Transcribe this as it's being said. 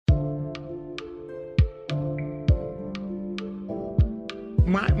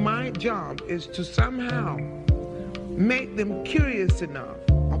my job is to somehow make them curious enough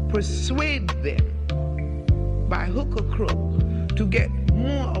or persuade them by hook or crook to get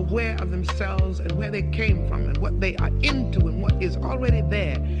more aware of themselves and where they came from and what they are into and what is already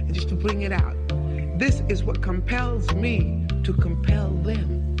there, and just to bring it out. This is what compels me to compel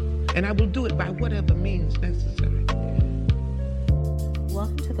them, and I will do it by whatever means necessary.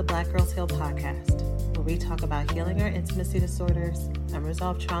 Welcome to the Black Girls Heal podcast, where we talk about healing our intimacy disorders,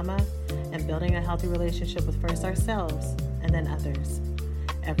 unresolved trauma, and building a healthy relationship with first ourselves and then others.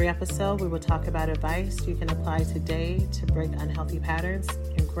 Every episode, we will talk about advice you can apply today to break unhealthy patterns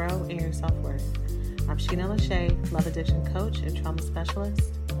and grow in your self-worth. I'm Sheena Lachey, love addiction coach and trauma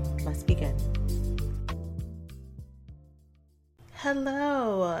specialist. Let's begin.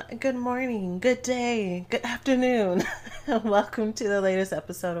 Hello, good morning, good day, good afternoon. Welcome to the latest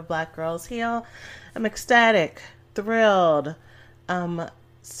episode of Black Girls Heal. I'm ecstatic, thrilled,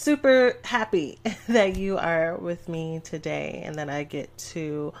 super happy that you are with me today and that I get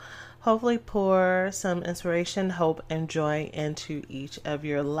to hopefully pour some inspiration, hope, and joy into each of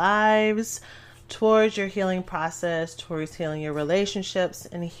your lives towards your healing process, towards healing your relationships,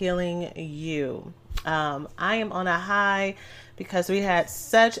 and healing you. I am on a high because we had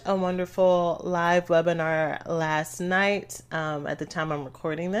such a wonderful live webinar last night. At the time I'm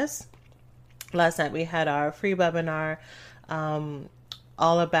recording this, last night we had our free webinar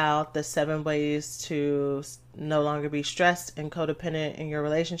all about the 7 ways to no longer be stressed and codependent in your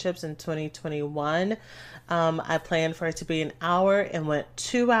relationships in 2021. I planned for it to be an hour and went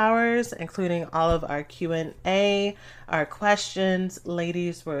 2 hours, including all of our Q&A, our questions.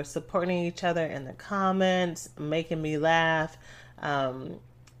 Ladies were supporting each other in the comments, making me laugh. I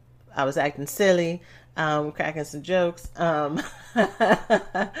was acting silly, cracking some jokes.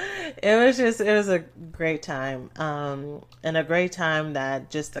 It was a great time. And a great time that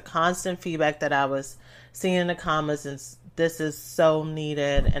just the constant feedback that I was seeing in the comments, and this is so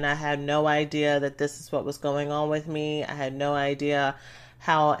needed. And I had no idea that this is what was going on with me. I had no idea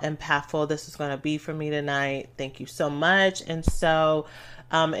how impactful this is going to be for me tonight. Thank you so much. And so,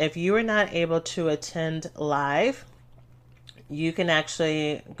 if you were not able to attend live, you can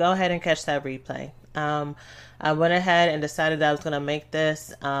actually go ahead and catch that replay. I went ahead and decided that I was going to make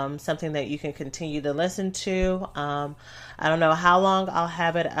this something that you can continue to listen to. I don't know how long I'll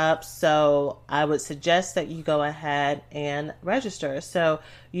have it up, so I would suggest that you go ahead and register. So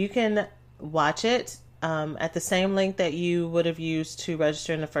you can watch it at the same link that you would have used to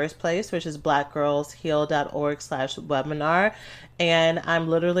register in the first place, which is blackgirlsheal.org/webinar. And I'm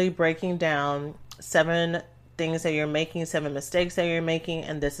literally breaking down 7 things that you're making, 7 mistakes that you're making,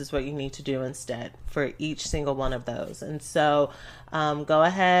 and this is what you need to do instead for each single one of those. And so go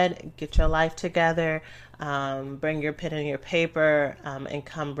ahead, get your life together, bring your pen and your paper, and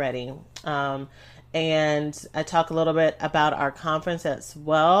come ready. And I talk a little bit about our conference as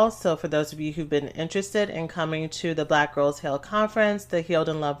well. So for those of you who've been interested in coming to the Black Girls Heal Conference, the Healed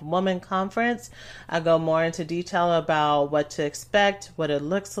and Loved Woman Conference, I go more into detail about what to expect, what it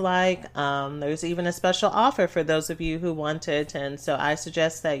looks like. There's even a special offer for those of you who want to attend. So I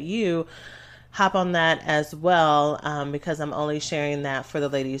suggest that you hop on that as well, because I'm only sharing that for the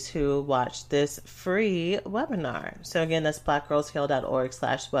ladies who watch this free webinar. So again, that's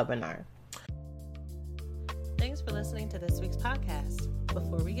blackgirlsheal.org/webinar. Thanks for listening to this week's podcast.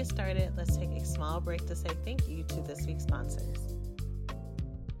 Before we get started, let's take a small break to say thank you to this week's sponsors.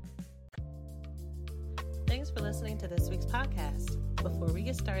 Thanks for listening to this week's podcast. Before we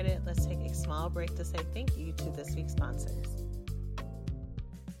get started, let's take a small break to say thank you to this week's sponsors.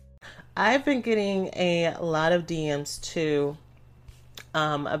 I've been getting a lot of DMs too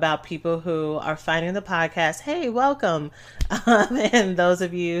about people who are finding the podcast. Hey, welcome. And those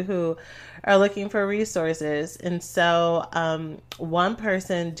of you who are looking for resources. And so one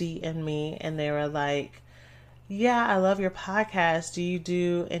person DM'd me and they were like, yeah, I love your podcast. Do you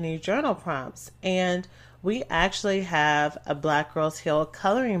do any journal prompts? And we actually have a Black Girls Heal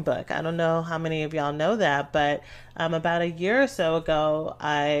coloring book. I don't know how many of y'all know that, but about a year or so ago,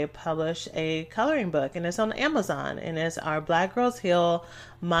 I published a coloring book, and it's on Amazon, and it's our Black Girls Heal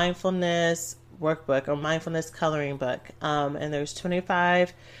mindfulness workbook or mindfulness coloring book. And there's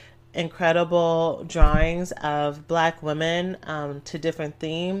 25 incredible drawings of Black women to different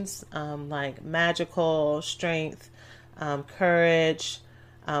themes, like magical, strength, courage,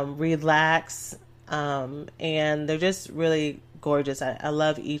 relax, and they're just really gorgeous. I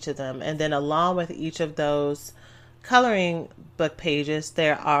love each of them. And then along with each of those coloring book pages,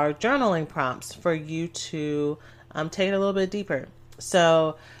 there are journaling prompts for you to take it a little bit deeper.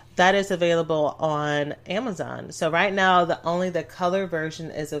 So that is available on Amazon. So right now, only the color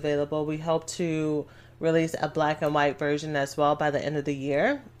version is available. We hope to release a black and white version as well by the end of the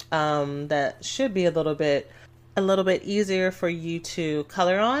year. That should be a little bit easier for you to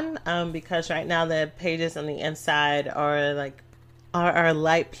color on, because right now the pages on the inside are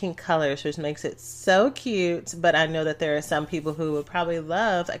light pink colors, which makes it so cute. But I know that there are some people who would probably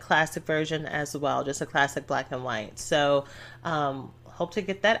love a classic version as well, just a classic black and white. So hope to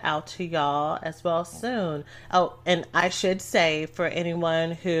get that out to y'all as well soon. Oh, and I should say, for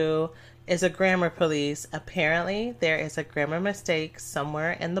anyone who is a grammar police, apparently there is a grammar mistake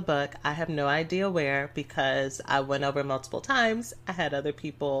somewhere in the book. I have no idea where, because I went over multiple times. I had other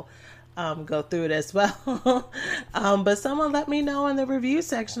people go through it as well. But someone let me know in the review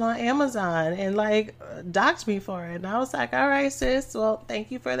section on Amazon and docked me for it. And I was like, all right, sis, well, thank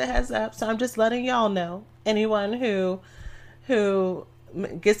you for the heads up. So I'm just letting y'all know, anyone who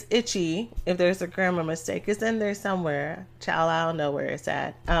gets itchy if there's a grammar mistake, it's in there somewhere. Child, I don't know where it's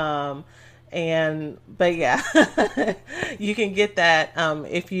at. But yeah, you can get that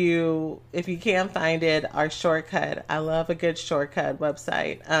if you can't find it. Our shortcut, I love a good shortcut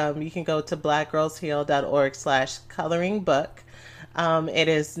website. You can go to blackgirlsheal.org/coloring book. It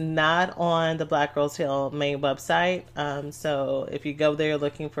is not on the Black Girls Heal main website. So if you go there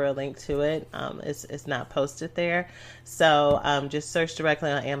looking for a link to it, it's not posted there. So just search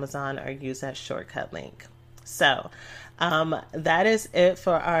directly on Amazon or use that shortcut link. So that is it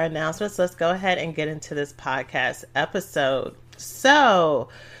for our announcements. Let's go ahead and get into this podcast episode. So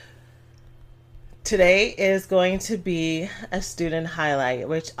today is going to be a student highlight,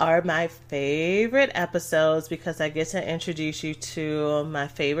 which are my favorite episodes because I get to introduce you to my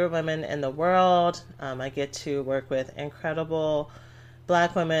favorite women in the world. I get to work with incredible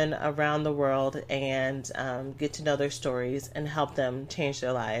Black women around the world and get to know their stories and help them change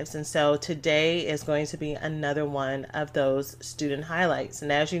their lives. And so today is going to be another one of those student highlights. And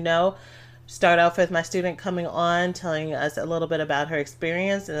as you know, start off with my student coming on, telling us a little bit about her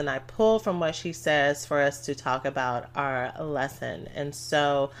experience, and then I pull from what she says for us to talk about our lesson. And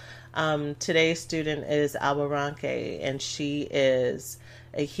so today's student is Abaranke, and she is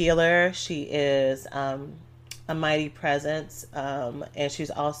a healer. She is a mighty presence, and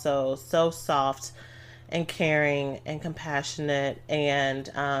she's also so soft and caring and compassionate,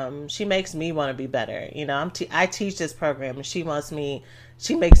 and she makes me want to be better. You know, I teach this program, and she makes me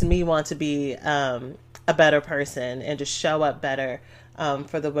want to be a better person and to show up better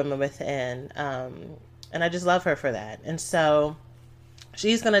for the women within, and I just love her for that. And so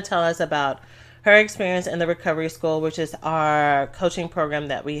she's going to tell us about her experience in the Recovery School, which is our coaching program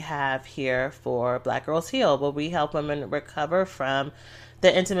that we have here for Black Girls Heal, where we help women recover from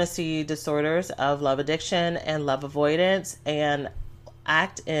the intimacy disorders of love addiction and love avoidance and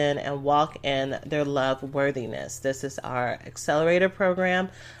act in and walk in their love worthiness. This is our accelerator program.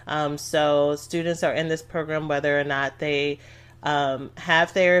 So students are in this program whether or not they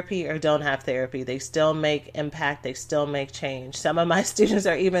have therapy or don't have therapy. They still make impact. They still make change. Some of my students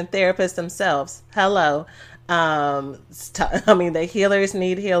are even therapists themselves. Hello. The healers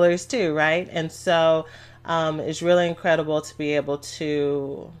need healers too, right? And so it's really incredible to be able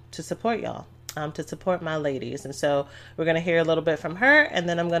to support y'all, to support my ladies. And so we're going to hear a little bit from her, and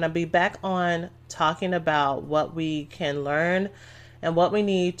then I'm going to be back on talking about what we can learn and what we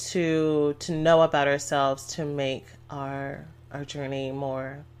need to know about ourselves to make our journey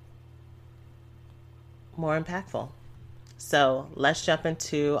more impactful. So let's jump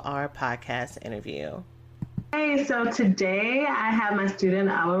into our podcast interview. Hey, so today I have my student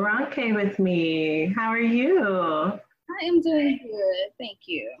Abaranke with me. How are you? I am doing good, thank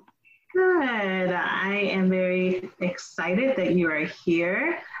you. Good. I am very excited that you are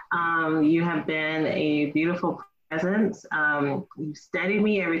here. You have been a beautiful presence. You steady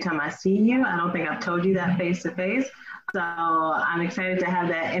me every time I see you. I don't think I've told you that face to face. So I'm excited to have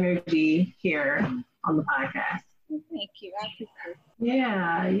that energy here on the podcast. Thank you. I appreciate it.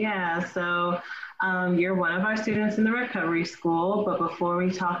 Yeah. So you're one of our students in the Recovery School, but before we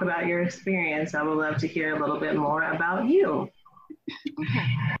talk about your experience, I would love to hear a little bit more about you. Okay.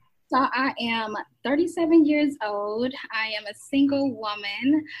 So I am 37 years old. I am a single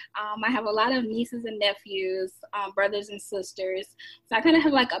woman. I have a lot of nieces and nephews, brothers and sisters. So I kind of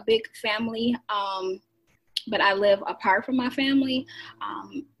have like a big family, but I live apart from my family.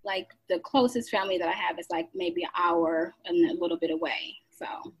 Like the closest family that I have is like maybe an hour and a little bit away. So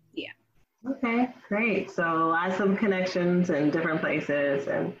yeah. Okay, great. So lots of connections in different places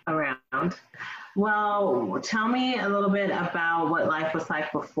and around. Well, tell me a little bit about what life was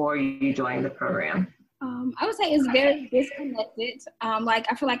like before you joined the program. I would say it's very disconnected. Like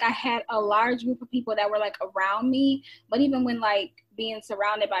I feel like I had a large group of people that were like around me, but even when like being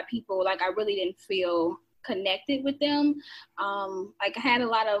surrounded by people, like I really didn't feel connected with them. Like I had a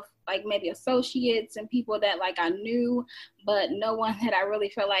lot of like maybe associates and people that like I knew, but no one that I really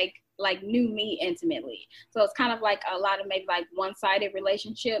felt like knew me intimately. So it's kind of like a lot of maybe like one-sided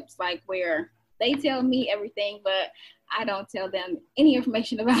relationships, like where they tell me everything, but I don't tell them any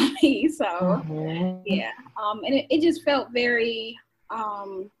information about me. So yeah. And it just felt very,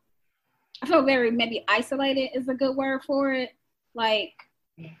 I felt very maybe isolated is a good word for it. Like,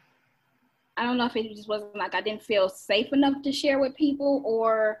 I don't know if it just wasn't like I didn't feel safe enough to share with people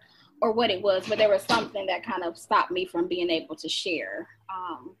or what it was, but there was something that kind of stopped me from being able to share.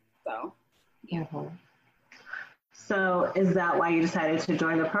 So, yeah. So is that why you decided to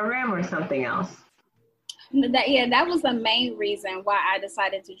join the program or something else? That was the main reason why I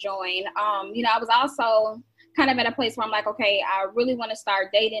decided to join. I was also kind of at a place where I'm like, okay, I really want to start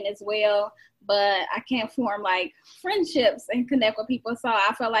dating as well, but I can't form like friendships and connect with people. So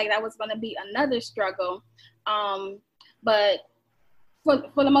I felt like that was going to be another struggle. But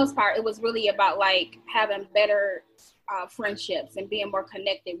for the most part, it was really about like having better friendships and being more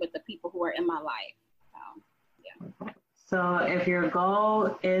connected with the people who are in my life. Yeah. So if your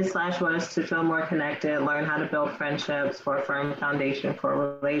goal is / was to feel more connected, learn how to build friendships for a firm foundation for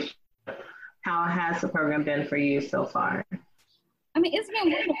a relationship, how has the program been for you so far? I mean, it's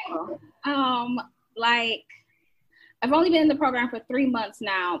been wonderful. Like I've only been in the program for 3 months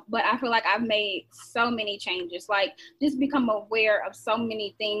now, but I feel like I've made so many changes, like just become aware of so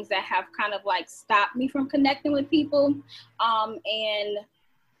many things that have kind of like stopped me from connecting with people, and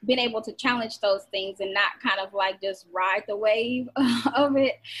been able to challenge those things and not kind of like just ride the wave of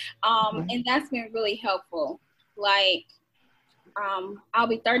it. And that's been really helpful. Like, I'll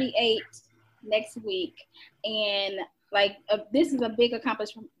be 38 next week. And like, this is a big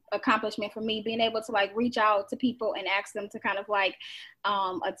accomplishment for me, being able to like reach out to people and ask them to kind of like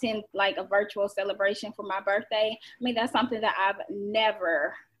attend like a virtual celebration for my birthday. I mean, that's something that I've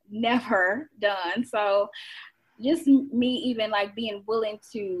never done. So just me even like being willing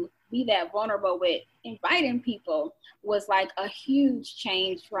to be that vulnerable with inviting people was like a huge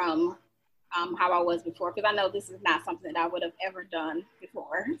change from how I was before, because I know this is not something that I would have ever done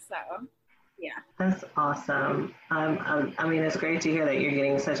before. So yeah. That's awesome. I mean, it's great to hear that you're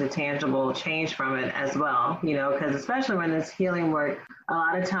getting such a tangible change from it as well, because especially when it's healing work, a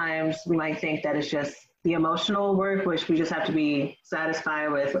lot of times we might think that it's just the emotional work, which we just have to be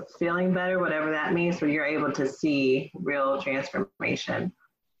satisfied with feeling better, whatever that means, so you're able to see real transformation.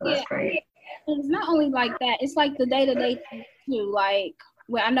 So that's great. It's not only like that, it's like the day-to-day thing too. Like,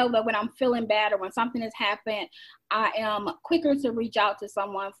 when I know that when I'm feeling bad or when something has happened, I am quicker to reach out to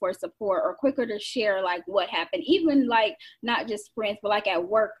someone for support or quicker to share like what happened, even like not just friends, but like at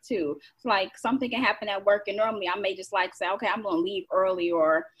work too. So like something can happen at work and normally I may just like say, okay, I'm going to leave early,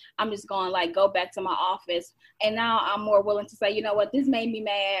 or I'm just going to like go back to my office. And now I'm more willing to say, you know what, this made me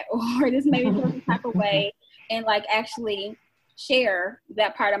mad, or this made me feel some type of way, and like actually share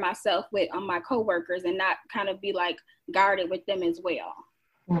that part of myself with my coworkers and not kind of be like guarded with them as well.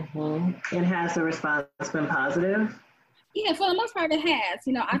 And has the response been positive? Yeah, for the most part it has.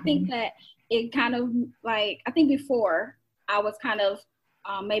 I think that it kind of like, I think before I was kind of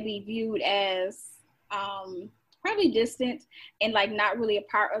maybe viewed as probably distant and like not really a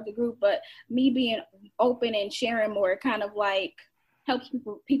part of the group, but me being open and sharing more kind of like helps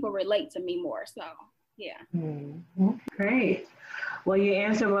people relate to me more. So yeah. Great. Well, you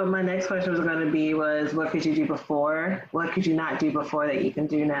answered what my next question was going to be, was what could you do before? What could you not do before that you can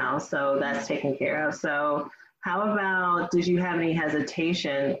do now? So that's taken care of. So how about, did you have any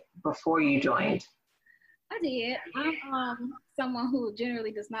hesitation before you joined? I did. I'm someone who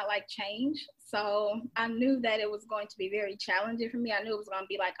generally does not like change. So I knew that it was going to be very challenging for me. I knew it was going to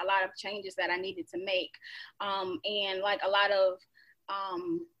be like a lot of changes that I needed to make. And like a lot of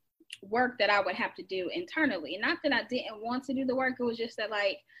work that I would have to do internally. Not that I didn't want to do the work, it was just that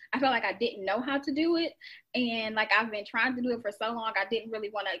like I felt like I didn't know how to do it, and like I've been trying to do it for so long, I didn't really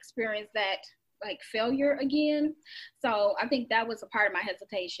want to experience that like failure again. So I think that was a part of my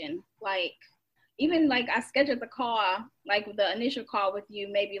hesitation. Like even like I scheduled the call, like the initial call with you,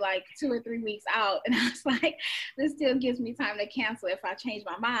 maybe like 2 or 3 weeks out, and I was like, this still gives me time to cancel if I change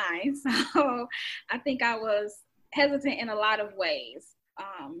my mind. So I think I was hesitant in a lot of ways.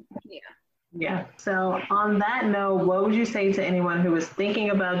 Yeah. So on that note, what would you say to anyone who is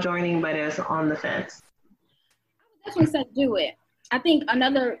thinking about joining but is on the fence? I would definitely say do it. I think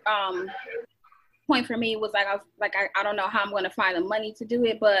another point for me was I don't know how I'm going to find the money to do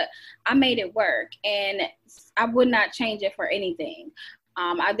it, but I made it work, and I would not change it for anything.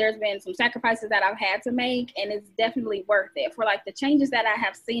 There's been some sacrifices that I've had to make, and it's definitely worth it for like the changes that I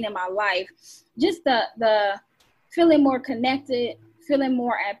have seen in my life. Just the feeling more connected, feeling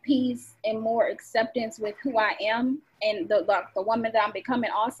more at peace, and more acceptance with who I am and the woman that I'm becoming.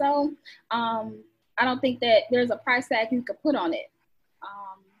 Also, I don't think that there's a price tag you could put on it.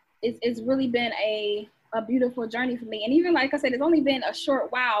 It's really been a beautiful journey for me, and even like I said, it's only been a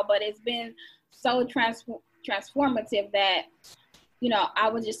short while, but it's been so transformative that, you know, I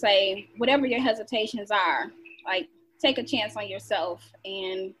would just say, whatever your hesitations are, like, take a chance on yourself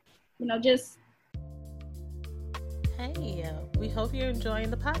and, you know, just. Hey, we hope you're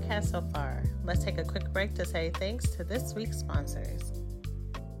enjoying the podcast so far. Let's take a quick break to say thanks to this week's sponsors.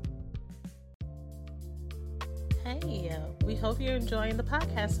 Hey, we hope you're enjoying the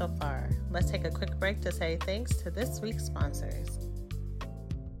podcast so far. Let's take a quick break to say thanks to this week's sponsors.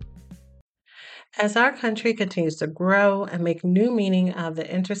 As our country continues to grow and make new meaning of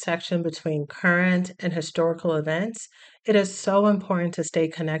the intersection between current and historical events, it is so important to stay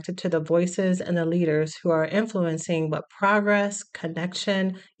connected to the voices and the leaders who are influencing what progress,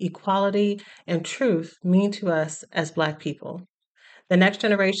 connection, equality, and truth mean to us as Black people. The next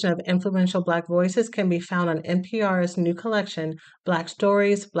generation of influential Black voices can be found on NPR's new collection, Black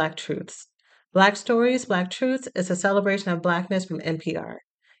Stories, Black Truths. Black Stories, Black Truths is a celebration of Blackness from NPR.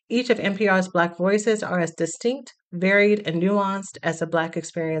 Each of NPR's Black voices are as distinct, varied, and nuanced as the Black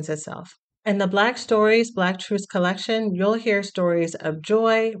experience itself. In the Black Stories, Black Truths collection, you'll hear stories of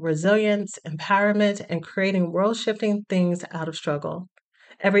joy, resilience, empowerment, and creating world-shifting things out of struggle.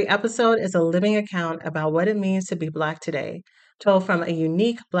 Every episode is a living account about what it means to be Black today, told from a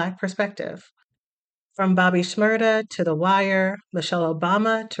unique Black perspective. From Bobby Shmurda to The Wire, Michelle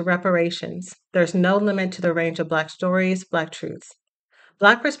Obama to reparations, there's no limit to the range of Black stories, Black truths.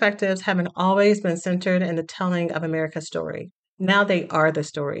 Black perspectives haven't always been centered in the telling of America's story. Now they are the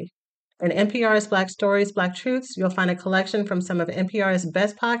story. In NPR's Black Stories, Black Truths, you'll find a collection from some of NPR's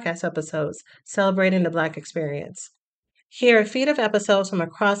best podcast episodes celebrating the Black experience. Hear a feed of episodes from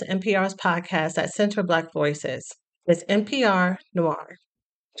across NPR's podcasts that center Black voices. It's NPR Noir.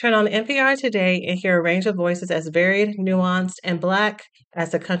 Turn on NPR today and hear a range of voices as varied, nuanced, and Black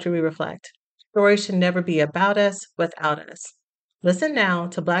as the country we reflect. Stories should never be about us, without us. Listen now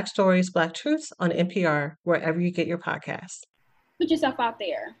to Black Stories, Black Truths on NPR, wherever you get your podcasts. Put yourself out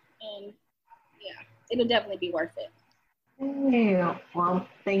there, and yeah, it'll definitely be worth it. Hey, well,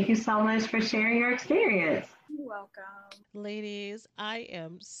 thank you so much for sharing your experience. You're welcome. Ladies, I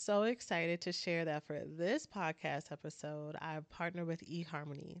am so excited to share that for this podcast episode, I've partnered with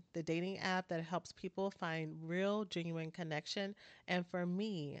eHarmony, the dating app that helps people find real, genuine connection. And for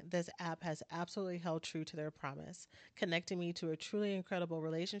me, this app has absolutely held true to their promise, connecting me to a truly incredible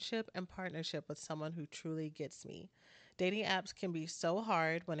relationship and partnership with someone who truly gets me. Dating apps can be so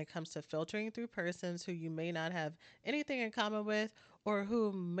hard when it comes to filtering through persons who you may not have anything in common with or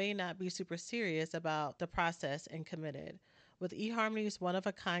who may not be super serious about the process and committed. With eHarmony's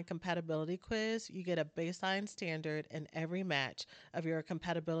one-of-a-kind compatibility quiz, you get a baseline standard in every match of your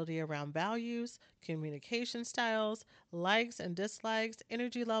compatibility around values, communication styles, likes and dislikes,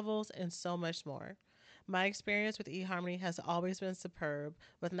 energy levels, and so much more. My experience with eHarmony has always been superb,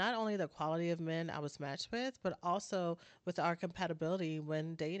 with not only the quality of men I was matched with, but also with our compatibility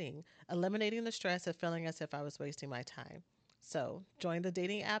when dating, eliminating the stress of feeling as if I was wasting my time. So, join the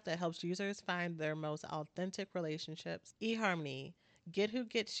dating app that helps users find their most authentic relationships. eHarmony. Get who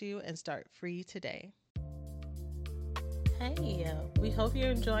gets you and start free today. Hey, we hope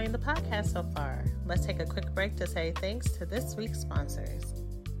you're enjoying the podcast so far. Let's take a quick break to say thanks to this week's sponsors.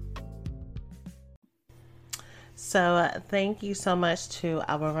 So thank you so much to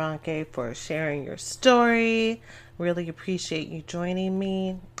Awaronke for sharing your story. Really appreciate you joining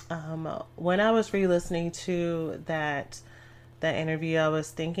me. When I was re-listening to that interview, I was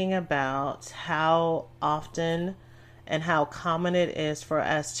thinking about how often and how common it is for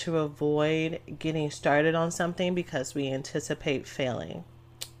us to avoid getting started on something because we anticipate failing.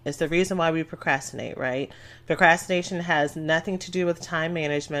 It's the reason why we procrastinate, right? Procrastination has nothing to do with time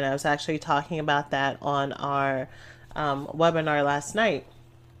management. I was actually talking about that on our webinar last night.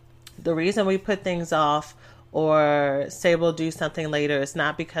 The reason we put things off or say we'll do something later is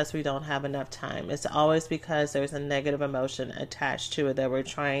not because we don't have enough time. It's always because there's a negative emotion attached to it that we're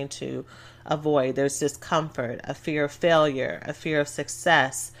trying to avoid. There's discomfort, a fear of failure, a fear of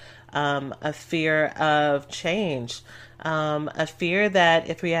success, a fear of change. A fear that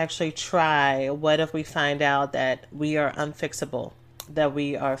if we actually try, what if we find out that we are unfixable? that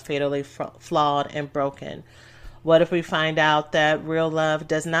we are fatally flawed and broken? What if we find out that real love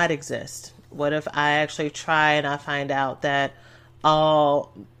does not exist? What if I actually try and I find out that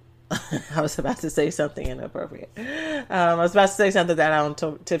all I was about to say something inappropriate. I was about to say something that I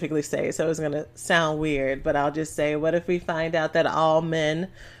don't typically say, so it's going to sound weird, but I'll just say, what if we find out that all men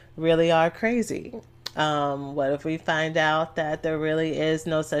really are crazy? What if we find out that there really is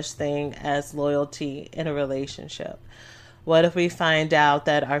no such thing as loyalty in a relationship? What if we find out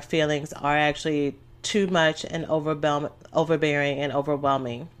that our feelings are actually too much and overbearing and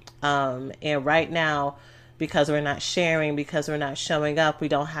overwhelming? And right now, because we're not sharing, because we're not showing up, we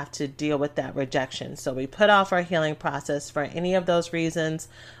don't have to deal with that rejection. So we put off our healing process for any of those reasons,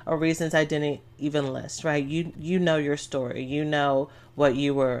 or reasons I didn't even list, right? You know your story. You know what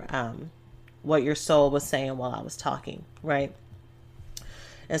you were, what your soul was saying while I was talking, right?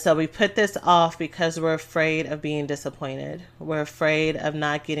 And so we put this off because we're afraid of being disappointed. We're afraid of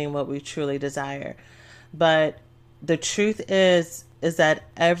not getting what we truly desire. But the truth is that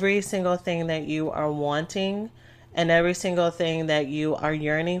every single thing that you are wanting and every single thing that you are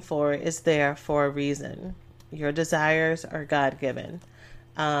yearning for is there for a reason. Your desires are God-given.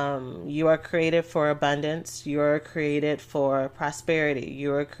 You are created for abundance. You are created for prosperity.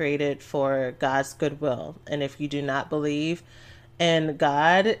 You are created for God's goodwill. And if you do not believe in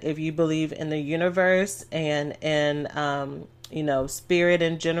God, if you believe in the universe and in, spirit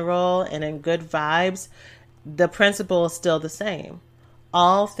in general and in good vibes, the principle is still the same.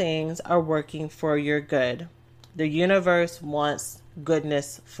 All things are working for your good. The universe wants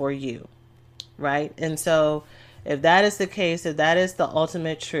goodness for you, right? And so if that is the case, if that is the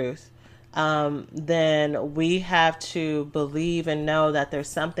ultimate truth, then we have to believe and know that there's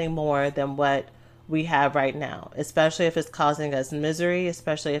something more than what we have right now, especially if it's causing us misery,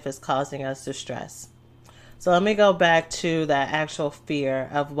 especially if it's causing us distress. So let me go back to that actual fear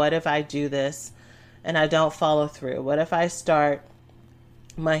of, what if I do this and I don't follow through? What if I start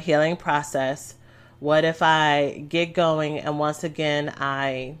my healing process? What if I get going and once again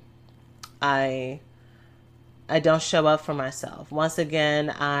I don't show up for myself? Once again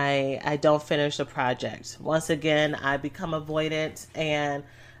I don't finish a project. Once again I become avoidant and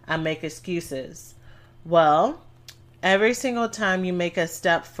I make excuses. Well, every single time you make a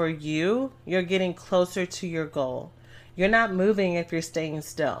step for you, you're getting closer to your goal. You're not moving if you're staying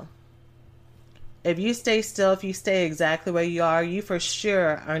still. If you stay still, if you stay exactly where you are, you for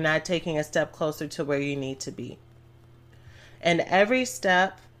sure are not taking a step closer to where you need to be. And every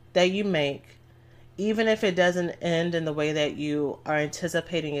step that you make, even if it doesn't end in the way that you are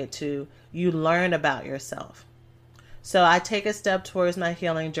anticipating it to, you learn about yourself. So I take a step towards my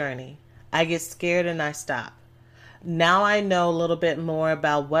healing journey. I get scared and I stop. Now I know a little bit more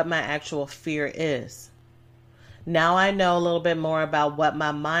about what my actual fear is. Now I know a little bit more about what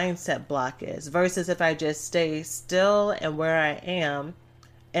my mindset block is, versus if I just stay still and where I am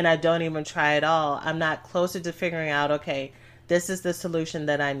and I don't even try at all, I'm not closer to figuring out, okay, this is the solution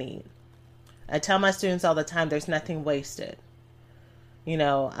that I need. I tell my students all the time, there's nothing wasted. Ladies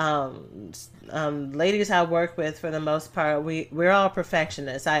I work with, for the most part, we're all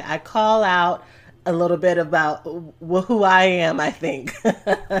perfectionists. I call out a little bit about who I am, I think.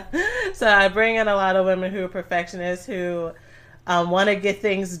 So I bring in a lot of women who are perfectionists, who want to get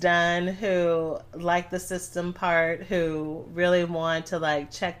things done, who like the system part, who really want to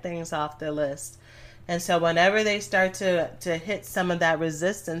check things off their list. And so whenever they start to hit some of that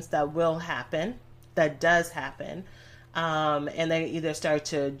resistance that will happen, that does happen, and they either start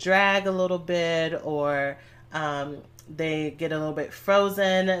to drag a little bit or they get a little bit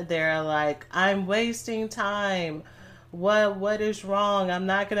frozen, they're like, I'm wasting time. What is wrong? I'm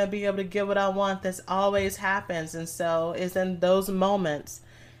not going to be able to get what I want. This always happens. And so it's in those moments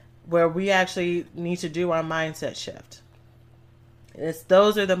where we actually need to do our mindset shift.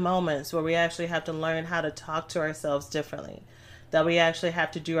 Those are the moments where we actually have to learn how to talk to ourselves differently, that we actually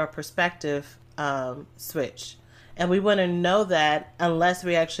have to do our perspective switch. And we wouldn't know that unless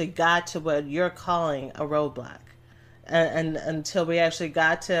we actually got to what you're calling a roadblock. And until we actually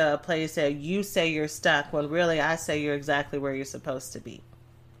got to a place that you say you're stuck, when really I say you're exactly where you're supposed to be.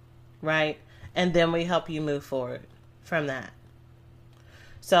 Right? And then we help you move forward from that.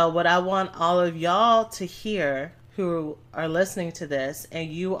 So what I want all of y'all to hear who are listening to this, and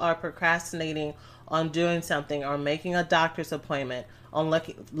you are procrastinating on doing something or making a doctor's appointment, on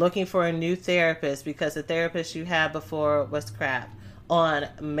looking for a new therapist because the therapist you had before was crap, on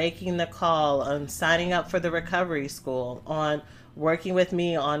making the call, on signing up for the recovery school, on working with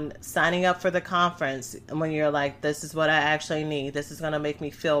me on signing up for the conference, and when you're like, this is what I actually need, this is going to make me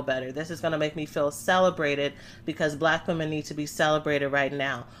feel better, this is going to make me feel celebrated, because Black women need to be celebrated right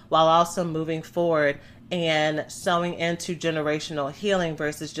now, while also moving forward and sowing into generational healing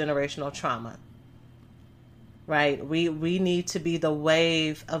versus generational trauma. Right? We need to be the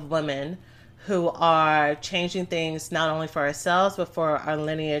wave of women who are changing things not only for ourselves, but for our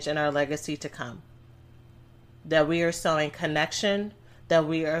lineage and our legacy to come. That we are sowing connection, that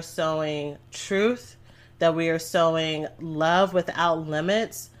we are sowing truth, that we are sowing love without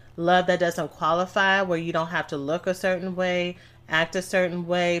limits, love that doesn't qualify, where you don't have to look a certain way, act a certain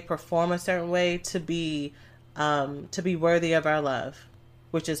way, perform a certain way to be worthy of our love,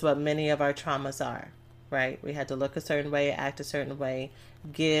 which is what many of our traumas are, right? We had to look a certain way, act a certain way,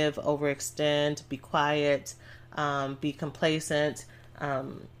 give, overextend, be quiet, be complacent,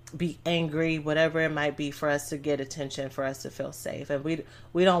 be angry, whatever it might be, for us to get attention, for us to feel safe. And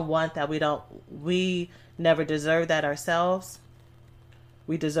we don't want that. We never deserved that ourselves.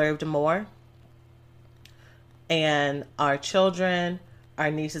 We deserved more. And our children, our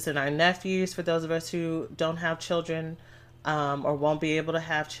nieces and our nephews, for those of us who don't have children, or won't be able to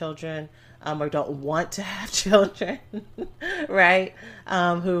have children, or don't want to have children, right?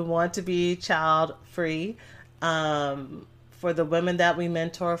 Who want to be child free, for the women that we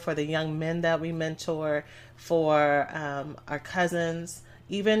mentor, for the young men that we mentor, for our cousins,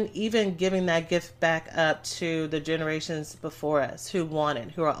 even giving that gift back up to the generations before us who want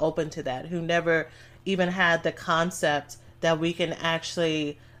it, who are open to that, who never even had the concept that we can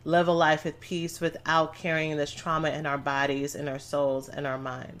actually live a life with peace without carrying this trauma in our bodies, in our souls, and our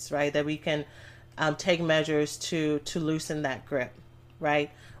minds, right? That we can take measures to loosen that grip, right?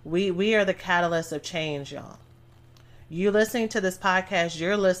 We are the catalyst of change, y'all. You listening to this podcast,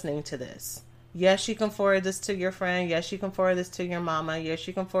 you're listening to this. Yes, you can forward this to your friend. Yes, you can forward this to your mama. Yes,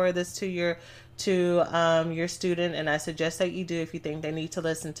 you can forward this to your student. And I suggest that you do if you think they need to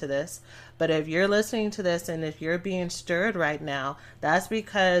listen to this. But if you're listening to this and if you're being stirred right now, that's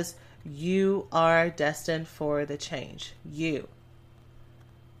because you are destined for the change. You.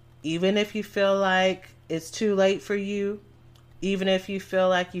 Even if you feel like it's too late for you, even if you feel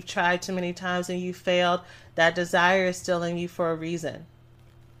like you've tried too many times and you failed, that desire is still in you for a reason.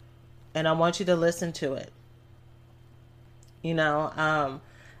 And I want you to listen to it. You know,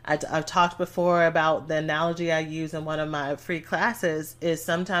 I've talked before about the analogy I use in one of my free classes is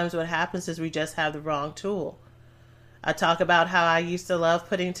sometimes what happens is we just have the wrong tool. I talk about how I used to love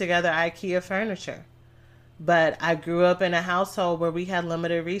putting together IKEA furniture. But I grew up in a household where we had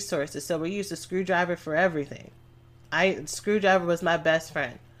limited resources. So we used a screwdriver for everything. Screwdriver was my best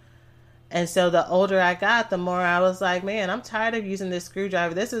friend. And so the older I got, the more I was like, man, I'm tired of using this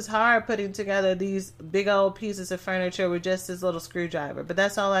screwdriver. This is hard, putting together these big old pieces of furniture with just this little screwdriver. But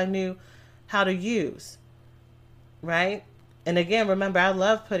that's all I knew how to use. Right? And again, remember, I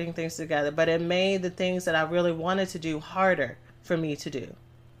love putting things together, but it made the things that I really wanted to do harder for me to do.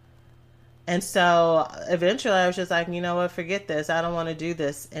 And so eventually I was just like, you know what, forget this. I don't want to do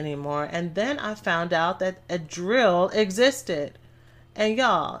this anymore. And then I found out that a drill existed. And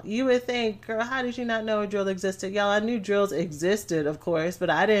y'all, you would think, girl, how did you not know a drill existed? Y'all, I knew drills existed, of course, but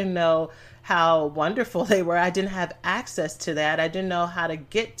I didn't know how wonderful they were. I didn't have access to that. I didn't know how to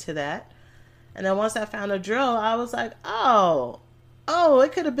get to that. And then once I found a drill, I was like, oh,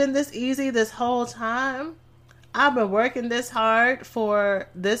 it could have been this easy this whole time. I've been working this hard for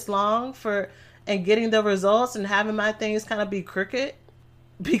this long and getting the results and having my things kind of be crooked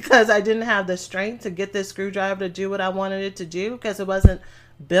because I didn't have the strength to get this screwdriver to do what I wanted it to do because it wasn't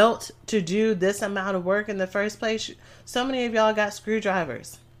built to do this amount of work in the first place. So many of y'all got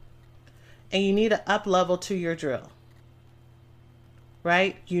screwdrivers and you need an up level to your drill,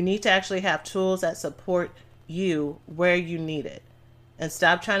 right? You need to actually have tools that support you where you need it and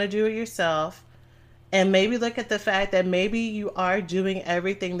stop trying to do it yourself. And maybe look at the fact that maybe you are doing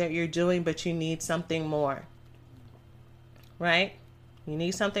everything that you're doing, but you need something more, right? You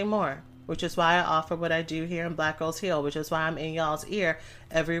need something more, which is why I offer what I do here in Black Girls Heal, which is why I'm in y'all's ear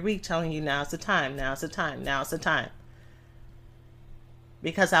every week telling you now's the time, now's the time, now's the time.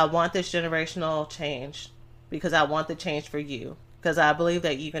 Because I want this generational change, because I want the change for you, because I believe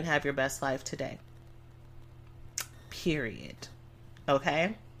that you can have your best life today. Period.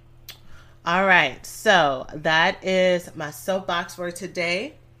 Okay? All right, so that is my soapbox for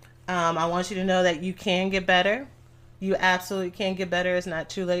today. I want you to know that you can get better. You absolutely can get better. It's not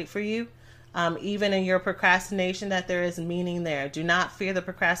too late for you. Even in your procrastination, that there is meaning there. Do not fear the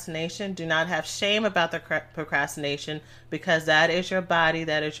procrastination. Do not have shame about the procrastination, because that is your body,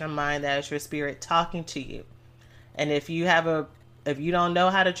 that is your mind, that is your spirit talking to you. And if you don't know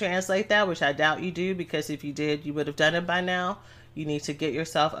how to translate that, which I doubt you do, because if you did, you would have done it by now, you need to get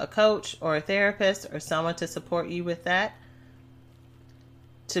yourself a coach or a therapist or someone to support you with that,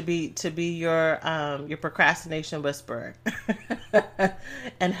 to be your procrastination whisperer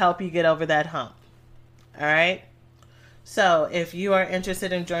and help you get over that hump. All right. So if you are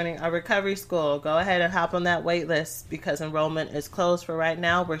interested in joining our recovery school, go ahead and hop on that wait list, because enrollment is closed for right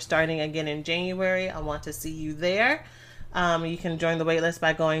now. We're starting again in January. I want to see you there. You can join the wait list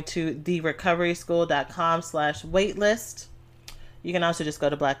by going to therecoveryschool.com/waitlist. You can also just go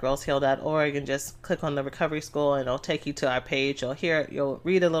to blackgirlsheal.org and just click on the recovery school, and it'll take you to our page. You'll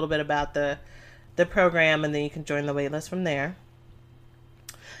read a little bit about the program, and then you can join the waitlist from there.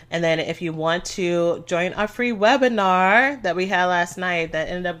 And then if you want to join our free webinar that we had last night, that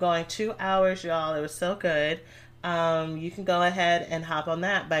ended up going 2 hours, y'all. It was so good. You can go ahead and hop on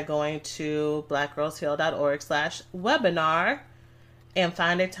that by going to blackgirlsheal.org/webinar and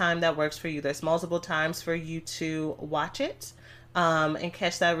find a time that works for you. There's multiple times for you to watch it. And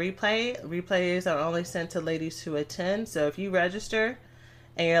catch that replay. Replays are only sent to ladies who attend. So if you register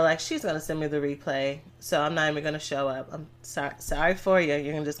and you're like, she's going to send me the replay, so I'm not even going to show up, I'm sorry for you.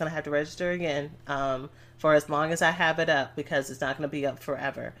 You're just going to have to register again for as long as I have it up, because it's not going to be up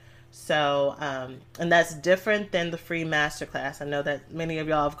forever. So, and that's different than the free masterclass. I know that many of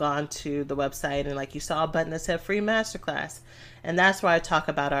y'all have gone to the website and you saw a button that said free masterclass. And that's where I talk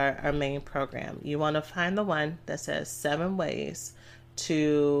about our main program. You want to find the one that says 7 ways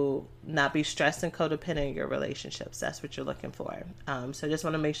to not be stressed and codependent in your relationships. That's what you're looking for. So just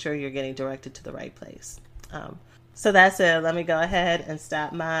want to make sure you're getting directed to the right place. So that's it. Let me go ahead and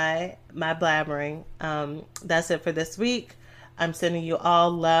stop my blabbering. That's it for this week. I'm sending you all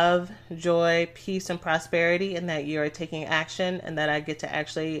love, joy, peace, and prosperity, and that you are taking action, and that I get to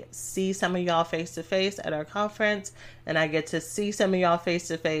actually see some of y'all face to face at our conference, and I get to see some of y'all face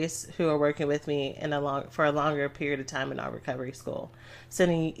to face who are working with me for a longer period of time in our recovery school.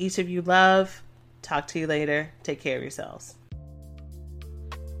 Sending each of you love. Talk to you later. Take care of yourselves.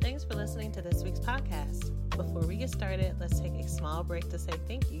 Thanks for listening to this week's podcast. Before we get started, let's take a small break to say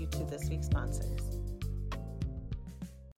thank you to this week's sponsors.